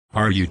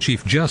Are you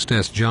Chief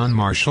Justice John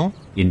Marshall?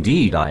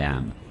 Indeed I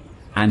am.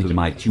 And who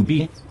might you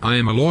be? I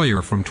am a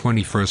lawyer from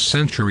 21st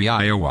century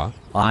Iowa.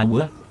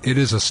 Iowa? It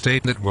is a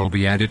state that will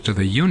be added to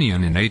the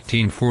Union in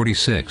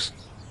 1846.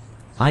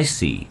 I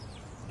see.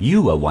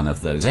 You are one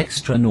of those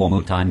extra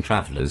normal time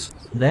travelers,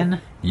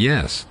 then?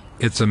 Yes,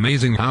 it's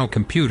amazing how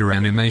computer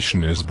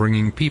animation is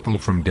bringing people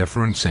from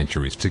different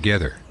centuries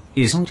together.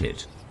 Isn't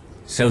it?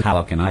 So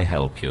how can I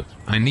help you?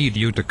 I need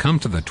you to come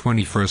to the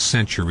 21st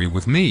century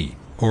with me,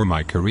 or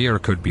my career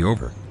could be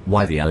over.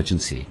 Why the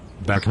urgency?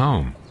 Back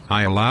home,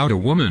 I allowed a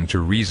woman to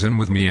reason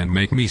with me and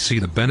make me see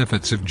the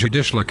benefits of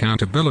judicial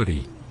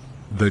accountability.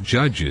 The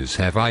judges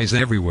have eyes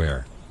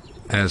everywhere.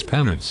 As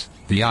penance,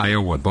 the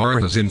Iowa bar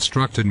has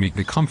instructed me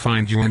to come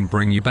find you and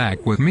bring you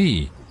back with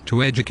me,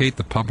 to educate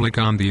the public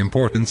on the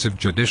importance of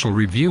judicial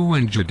review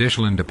and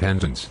judicial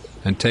independence,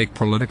 and take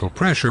political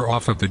pressure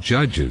off of the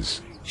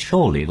judges.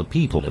 Surely the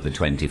people of the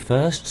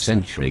 21st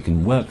century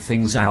can work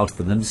things out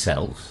for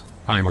themselves.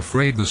 I'm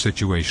afraid the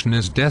situation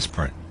is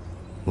desperate.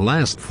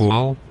 Last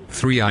fall,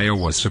 3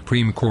 Iowa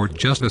Supreme Court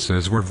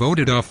justices were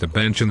voted off the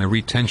bench in the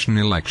retention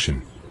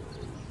election.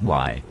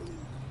 Why?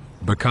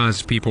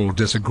 Because people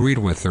disagreed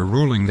with their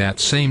ruling that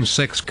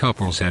same-sex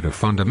couples had a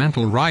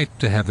fundamental right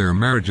to have their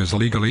marriages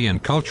legally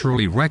and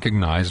culturally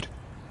recognized.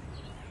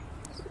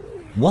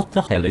 What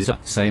the hell is a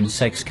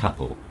same-sex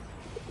couple?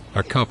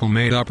 A couple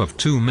made up of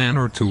 2 men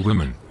or 2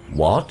 women.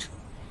 What?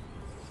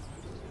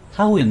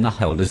 How in the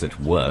hell does it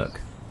work?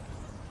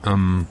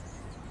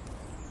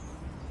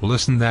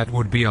 Listen, that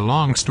would be a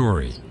long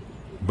story.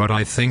 But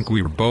I think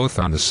we're both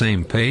on the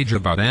same page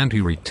about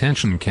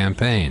anti-retention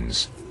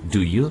campaigns.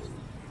 Do you?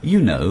 You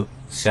know,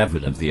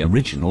 several of the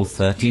original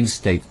 13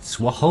 states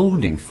were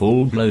holding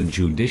full-blown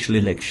judicial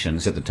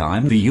elections at the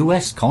time the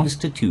U.S.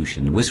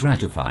 Constitution was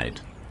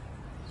ratified.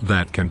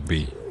 That can't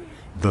be.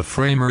 The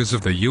framers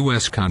of the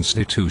U.S.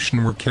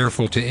 Constitution were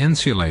careful to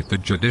insulate the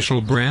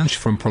judicial branch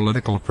from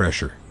political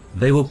pressure.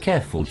 They were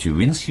careful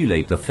to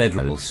insulate the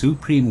federal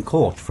Supreme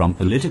Court from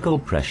political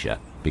pressure,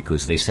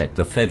 because they set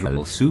the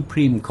federal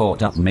Supreme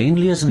Court up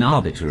mainly as an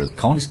arbiter of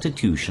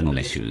constitutional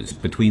issues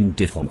between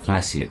different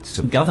facets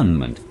of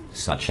government,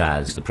 such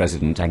as the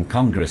President and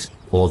Congress,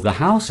 or the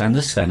House and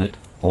the Senate,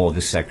 or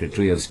the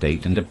Secretary of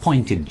State and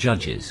appointed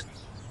judges.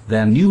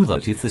 They knew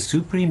that if the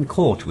Supreme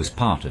Court was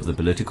part of the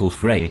political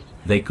fray,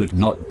 they could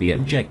not be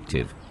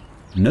objective.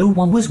 No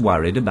one was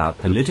worried about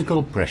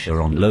political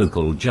pressure on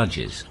local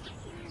judges.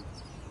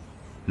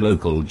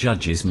 Local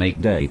judges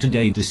make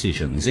day-to-day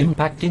decisions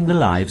impacting the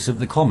lives of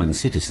the common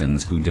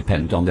citizens who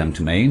depend on them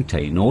to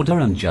maintain order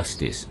and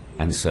justice,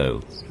 and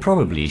so,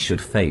 probably should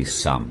face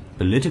some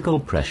political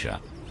pressure.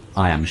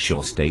 I am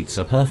sure states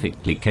are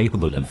perfectly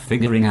capable of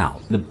figuring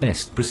out the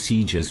best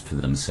procedures for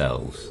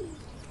themselves.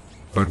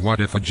 But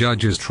what if a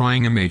judge is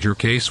trying a major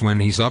case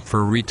when he's up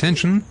for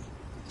retention?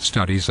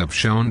 Studies have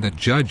shown that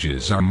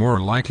judges are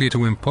more likely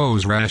to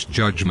impose rash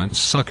judgments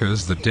such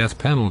as the death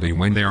penalty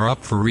when they are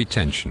up for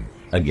retention.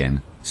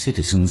 Again,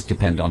 citizens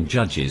depend on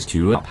judges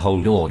to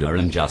uphold order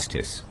and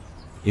justice.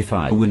 If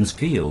Iowans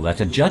feel that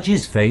a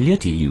judge's failure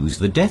to use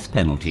the death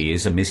penalty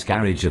is a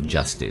miscarriage of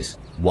justice,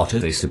 what are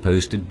they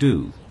supposed to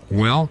do?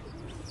 Well,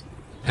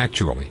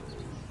 actually.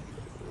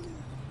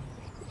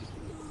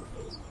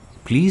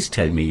 Please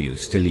tell me you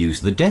still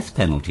use the death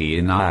penalty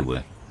in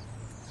Iowa.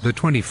 The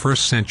 21st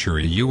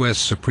century U.S.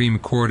 Supreme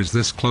Court is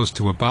this close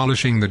to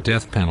abolishing the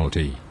death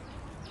penalty.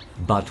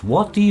 But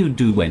what do you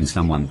do when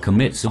someone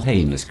commits a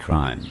heinous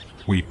crime?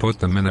 We put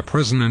them in a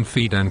prison and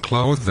feed and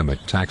clothe them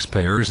at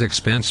taxpayers'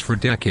 expense for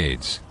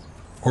decades.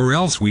 Or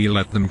else we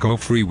let them go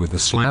free with a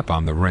slap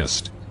on the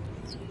wrist.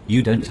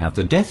 You don't have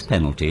the death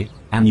penalty,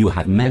 and you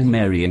have men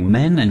marrying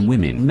men and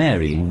women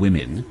marrying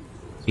women.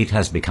 It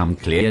has become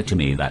clear to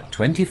me that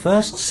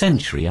 21st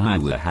century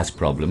Iowa has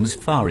problems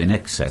far in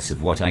excess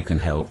of what I can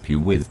help you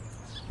with.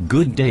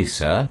 Good day,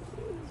 sir.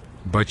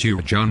 But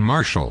you're John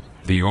Marshall,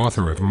 the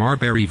author of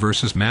Marbury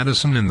vs.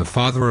 Madison and the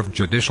father of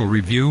judicial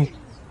review.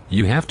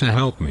 You have to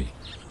help me.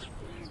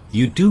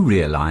 You do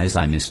realize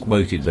I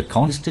misquoted the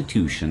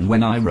Constitution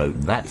when I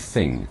wrote that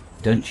thing,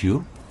 don't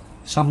you?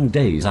 Some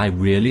days I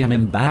really am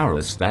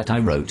embarrassed that I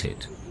wrote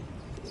it.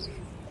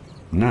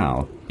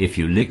 Now, if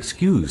you'll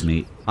excuse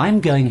me, I'm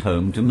going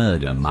home to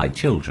murder my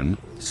children,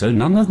 so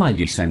none of my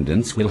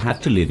descendants will have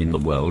to live in the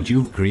world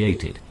you've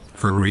created.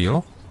 For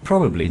real?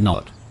 Probably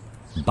not.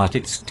 But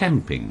it's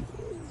tempting.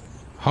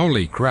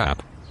 Holy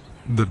crap.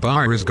 The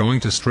bar is going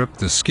to strip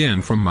the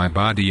skin from my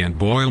body and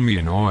boil me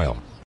in oil.